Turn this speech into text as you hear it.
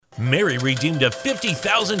Mary redeemed a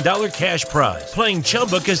 $50,000 cash prize playing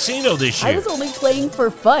Chumba Casino this year. I was only playing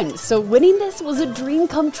for fun, so winning this was a dream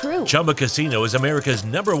come true. Chumba Casino is America's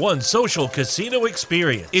 #1 social casino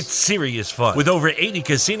experience. It's serious fun. With over 80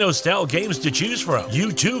 casino-style games to choose from,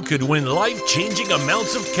 you too could win life-changing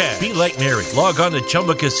amounts of cash. Be like Mary. Log on to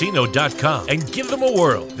ChumbaCasino.com and give them a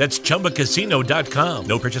whirl. That's ChumbaCasino.com.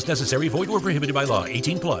 No purchase necessary. Void where prohibited by law.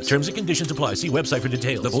 18+. Terms and conditions apply. See website for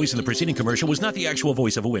details. The voice in the preceding commercial was not the actual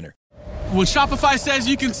voice of a winner. When Shopify says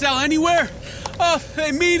you can sell anywhere, oh,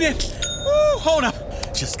 they mean it. Woo, hold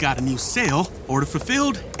up. Just got a new sale. Order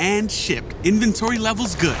fulfilled and shipped. Inventory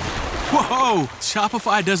levels good. Whoa,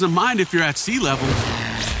 Shopify doesn't mind if you're at sea level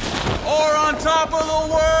or on top of the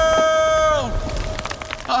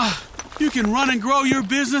world. You can run and grow your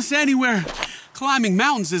business anywhere. Climbing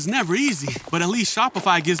mountains is never easy, but at least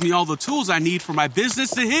Shopify gives me all the tools I need for my business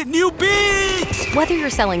to hit new peaks. Whether you're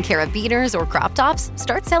selling carabiners or crop tops,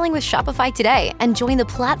 start selling with Shopify today and join the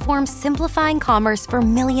platform simplifying commerce for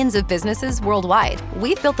millions of businesses worldwide.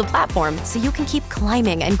 We've built the platform so you can keep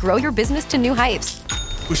climbing and grow your business to new heights.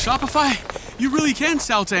 With Shopify, you really can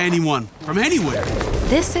sell to anyone, from anywhere.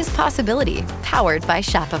 This is Possibility, powered by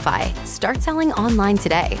Shopify. Start selling online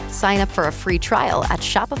today. Sign up for a free trial at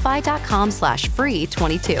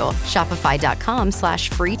shopify.com/free22.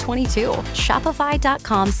 Shopify.com/free22.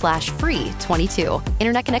 Shopify.com/free22.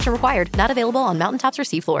 Internet connection required. Not available on mountaintops or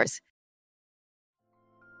seafloors.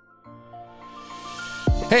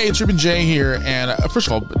 Hey, it's Ruben J here, and first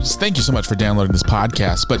of all, just thank you so much for downloading this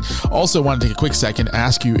podcast, but also want to take a quick second to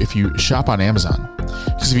ask you if you shop on Amazon.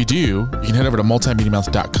 Because if you do, you can head over to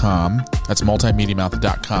multimediamouth.com, that's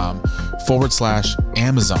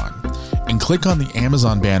multimediamouth.com/Amazon, and click on the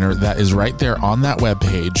Amazon banner that is right there on that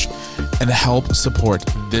webpage and help support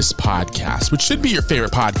this podcast, which should be your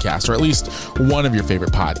favorite podcast, or at least one of your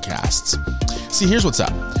favorite podcasts. See, here's what's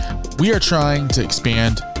up. We are trying to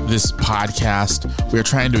expand this podcast. We are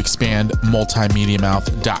trying to expand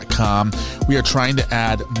multimediamouth.com. We are trying to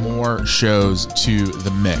add more shows to the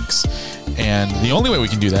mix. And the only way we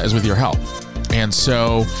can do that is with your help. And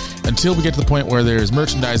so until we get to the point where there's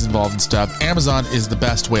merchandise involved and stuff, Amazon is the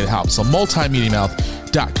best way to help. So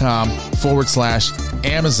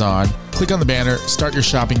multimediamouth.com/Amazon. Click on the banner, start your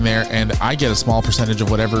shopping there, and I get a small percentage of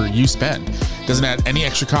whatever you spend. Doesn't add any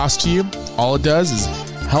extra cost to you. All it does is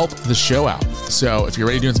help the show out. So if you're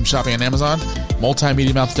ready doing some shopping on Amazon,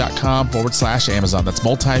 multimediamouth.com/Amazon. That's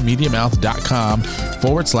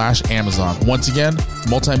multimediamouth.com/Amazon. Once again,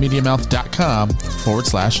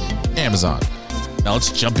 multimediamouth.com/Amazon. Now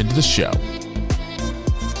let's jump into the show.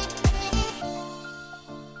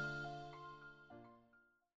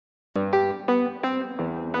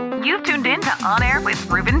 You've tuned in to On Air with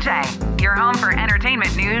Ruben J, your home for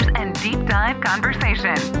entertainment news and deep dive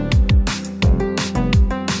conversation.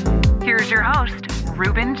 Here's your host,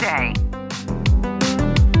 Ruben J.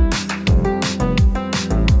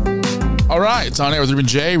 All right, it's On Air with Ruben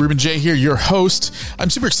J. Ruben J here, your host. I'm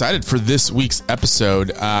super excited for this week's episode.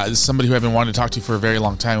 This is somebody who I've been wanting to talk to for a very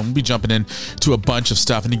long time. We'll be jumping into a bunch of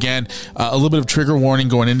stuff. And again, a little bit of trigger warning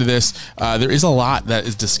going into this. There is a lot that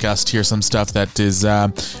is discussed here. Some stuff that is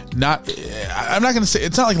I'm not going to say,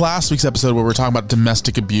 it's not like last week's episode where we're talking about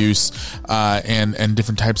domestic abuse and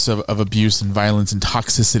different types of abuse and violence and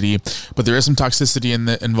toxicity. But there is some toxicity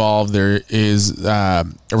involved. There is a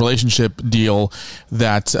relationship deal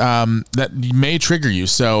that may trigger you.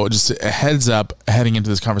 So just a heads up heading into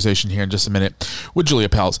this conversation here in just a minute with Julia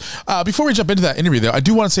Pelz. Before we jump into that interview, though, I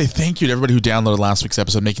do want to say thank you to everybody who downloaded last week's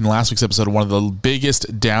episode, making last week's episode one of the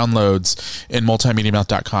biggest downloads in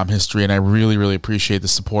multimediamouth.com history. And I really, really appreciate the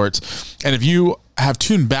support. And if you have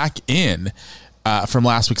tuned back in from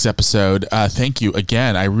last week's episode, thank you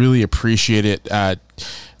again. I really appreciate it.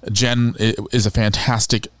 Jen is a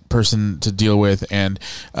fantastic person to deal with, and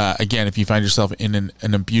again, if you find yourself in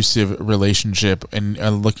an abusive relationship and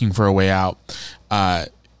looking for a way out,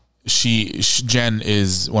 Jen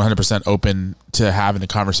is 100% open to having a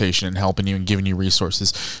conversation and helping you and giving you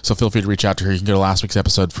resources. So feel free to reach out to her. You can go to last week's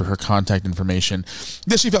episode for her contact information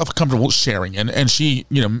that she felt comfortable sharing, and she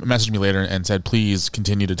messaged me later and said, please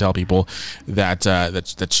continue to tell people that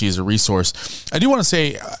she is a resource. I do want to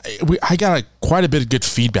say I got quite a bit of good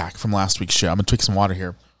feedback from last week's show. I'm gonna take some water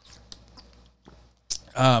here.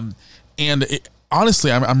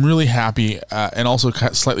 Honestly, I'm really happy and also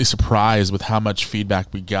slightly surprised with how much feedback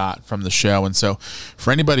we got from the show. And so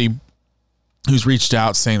for anybody who's reached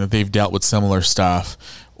out saying that they've dealt with similar stuff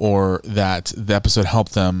or that the episode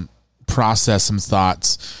helped them process some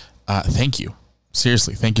thoughts, thank you.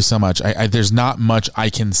 Seriously, thank you so much. There's not much I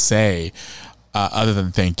can say other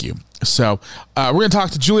than thank you. So we're going to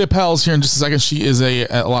talk to Julia Pelz here in just a second. She is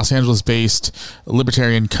a Los Angeles-based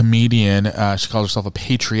libertarian comedian. She calls herself a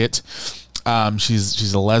patriot.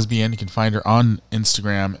 She's a lesbian. You can find her on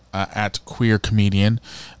Instagram at Queer Comedian.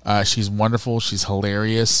 She's wonderful. She's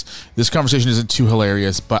hilarious. This conversation isn't too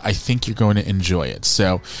hilarious, but I think you're going to enjoy it.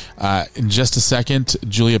 So in just a second,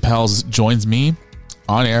 Julia Pelz joins me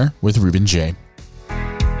on air with Ruben J.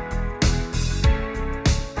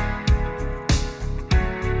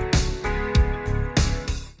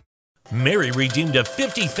 Mary redeemed a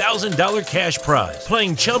 $50,000 cash prize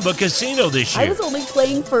playing Chumba Casino this year. I was only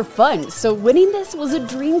playing for fun, so winning this was a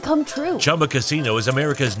dream come true. Chumba Casino is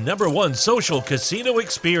America's #1 social casino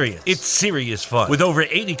experience. It's serious fun. With over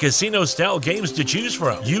 80 casino-style games to choose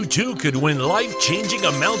from, you too could win life-changing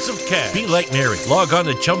amounts of cash. Be like Mary. Log on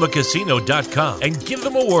to ChumbaCasino.com and give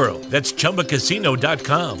them a whirl. That's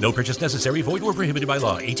ChumbaCasino.com. No purchase necessary. Void where prohibited by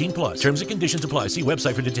law. 18 plus. Terms and conditions apply. See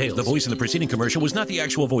website for details. The voice in the preceding commercial was not the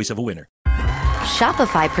actual voice of a winner.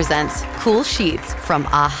 Shopify presents cool sheets from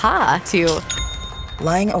AHA to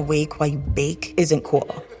lying awake while you bake isn't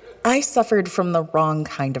cool. I suffered from the wrong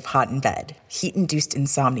kind of hot in bed, heat-induced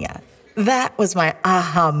insomnia. That was my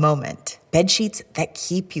aha moment. Bed sheets that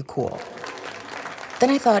keep you cool. Then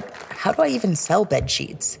I thought, how do I even sell bed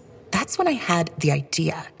sheets? That's when I had the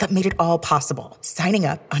idea that made it all possible, signing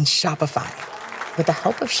up on Shopify. With the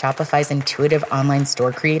help of Shopify's intuitive online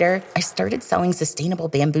store creator, I started selling sustainable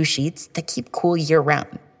bamboo sheets that keep cool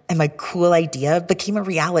year-round. And my cool idea became a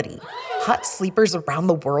reality. Hot sleepers around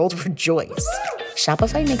the world rejoice.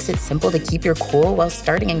 Shopify makes it simple to keep your cool while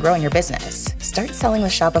starting and growing your business. Start selling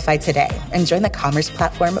with Shopify today and join the commerce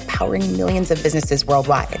platform powering millions of businesses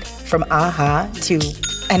worldwide. From AHA to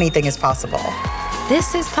anything is possible.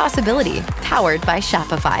 This is Possibility, powered by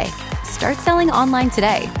Shopify. Start selling online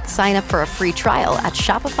today. Sign up for a free trial at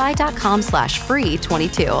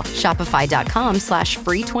shopify.com/free22.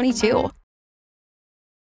 Shopify.com/free22.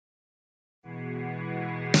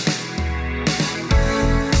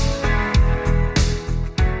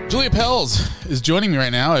 Julia Pelz is joining me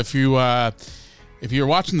right now. If you're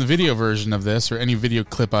watching the video version of this or any video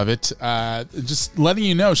clip of it, just letting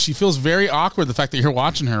you know, she feels very awkward the fact that you're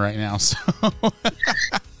watching her right now. So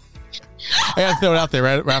I gotta throw it out there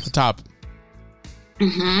right off the top.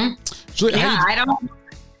 Mm-hmm. Julia, how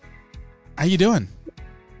you doing?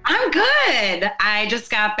 I'm good. I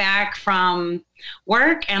just got back from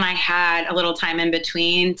work and I had a little time in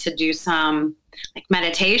between to do some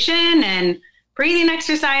meditation and breathing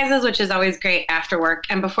exercises, which is always great after work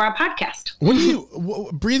and before a podcast.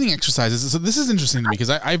 Breathing exercises? So this is interesting to me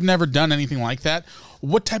because I've never done anything like that.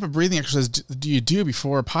 What type of breathing exercise do you do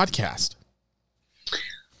before a podcast?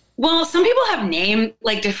 Well, some people have named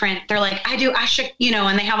different, they're like, I do Ashik,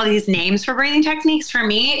 and they have all these names for breathing techniques. For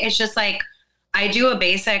me, it's just I do a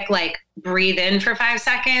basic, breathe in for 5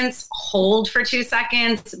 seconds, hold for 2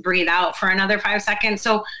 seconds, breathe out for another 5 seconds.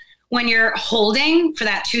 So when you're holding for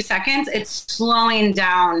that 2 seconds, it's slowing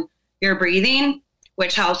down your breathing,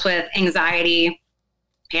 which helps with anxiety,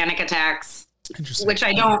 panic attacks, which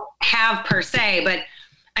I don't have per se, but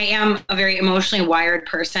I am a very emotionally wired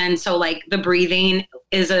person. So the breathing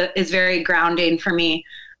is very grounding for me.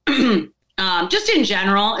 Just in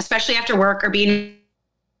general, especially after work or being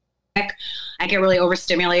sick, I get really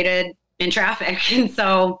overstimulated in traffic. And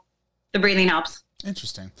so the breathing helps.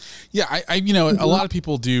 Interesting. Yeah. I a lot of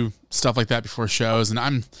people do stuff like that before shows, and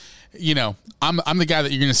I'm the guy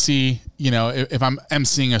that you're going to see, if I'm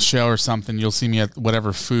emceeing a show or something, you'll see me at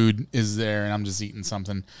whatever food is there and I'm just eating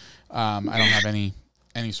something. I don't have any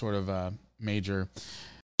sort of major.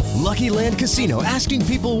 Lucky Land Casino, asking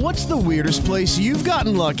people, what's the weirdest place you've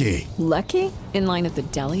gotten lucky? Lucky? In line at the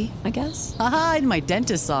deli, I guess? Aha, in my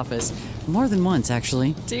dentist's office. More than once,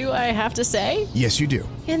 actually. Do I have to say? Yes, you do.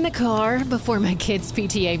 In the car before my kids'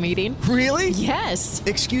 PTA meeting. Really? Yes.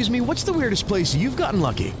 Excuse me, what's the weirdest place you've gotten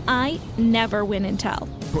lucky? I never win and tell.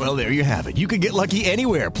 Well, there you have it. You can get lucky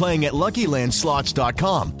anywhere, playing at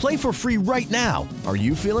LuckyLandSlots.com. Play for free right now. Are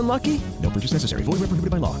you feeling lucky? No purchase necessary. Void where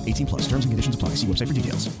prohibited by law. 18 plus. Terms and conditions apply. See website for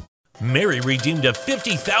details. Mary redeemed a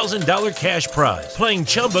 $50,000 cash prize playing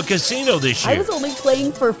Chumba Casino this year. I was only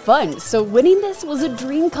playing for fun, so winning this was a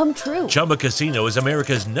dream come true. Chumba Casino is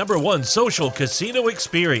America's #1 social casino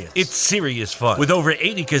experience. It's serious fun. With over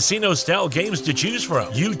 80 casino-style games to choose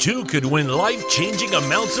from, you too could win life-changing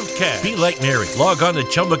amounts of cash. Be like Mary. Log on to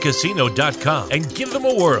ChumbaCasino.com and give them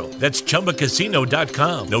a whirl. That's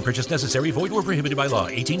ChumbaCasino.com. No purchase necessary. Void where prohibited by law.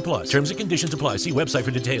 18 plus. Terms and conditions apply. See website for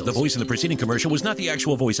details. The voice in the preceding commercial was not the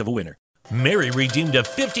actual voice of a winner. Mary redeemed a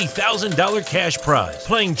 $50,000 cash prize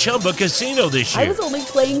playing Chumba Casino this year. I was only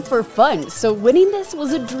playing for fun, so winning this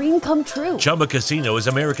was a dream come true. Chumba Casino is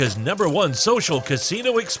America's #1 social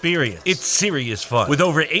casino experience. It's serious fun. With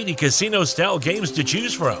over 80 casino-style games to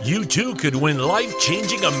choose from, you too could win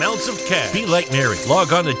life-changing amounts of cash. Be like Mary.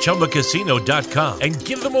 Log on to ChumbaCasino.com and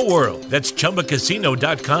give them a whirl. That's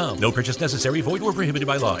ChumbaCasino.com. No purchase necessary. Void where prohibited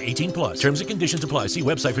by law. 18+. Terms and conditions apply. See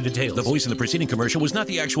website for details. The voice in the preceding commercial was not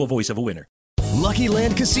the actual voice of a winner. Lucky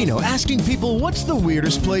Land Casino, asking people, what's the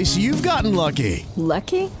weirdest place you've gotten lucky?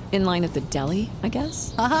 Lucky? In line at the deli, I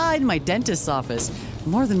guess? Aha, in my dentist's office.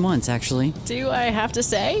 More than once, actually. Do I have to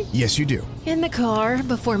say? Yes, you do. In the car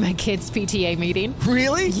before my kids' PTA meeting.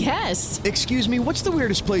 Really? Yes. Excuse me, what's the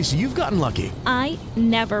weirdest place you've gotten lucky? I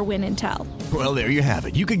never win and tell. Well, there you have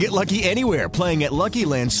it. You can get lucky anywhere, playing at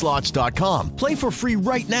LuckyLandSlots.com. Play for free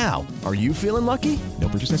right now. Are you feeling lucky? No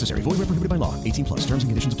purchase necessary. Void where prohibited by law. 18+. Terms and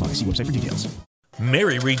conditions apply. See website for details.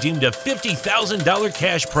 Mary redeemed a $50,000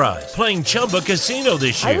 cash prize playing Chumba Casino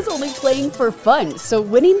this year. I was only playing for fun, so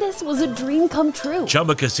winning this was a dream come true.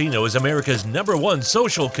 Chumba Casino is America's #1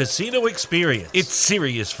 social casino experience. It's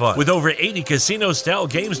serious fun. With over 80 casino-style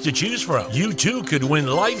games to choose from, you too could win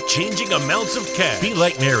life-changing amounts of cash. Be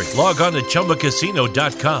like Mary. Log on to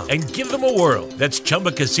ChumbaCasino.com and give them a whirl. That's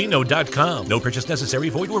ChumbaCasino.com. No purchase necessary.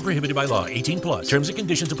 Void where prohibited by law. 18+. Terms and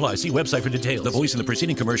conditions apply. See website for details. The voice in the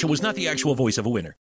preceding commercial was not the actual voice of a winner.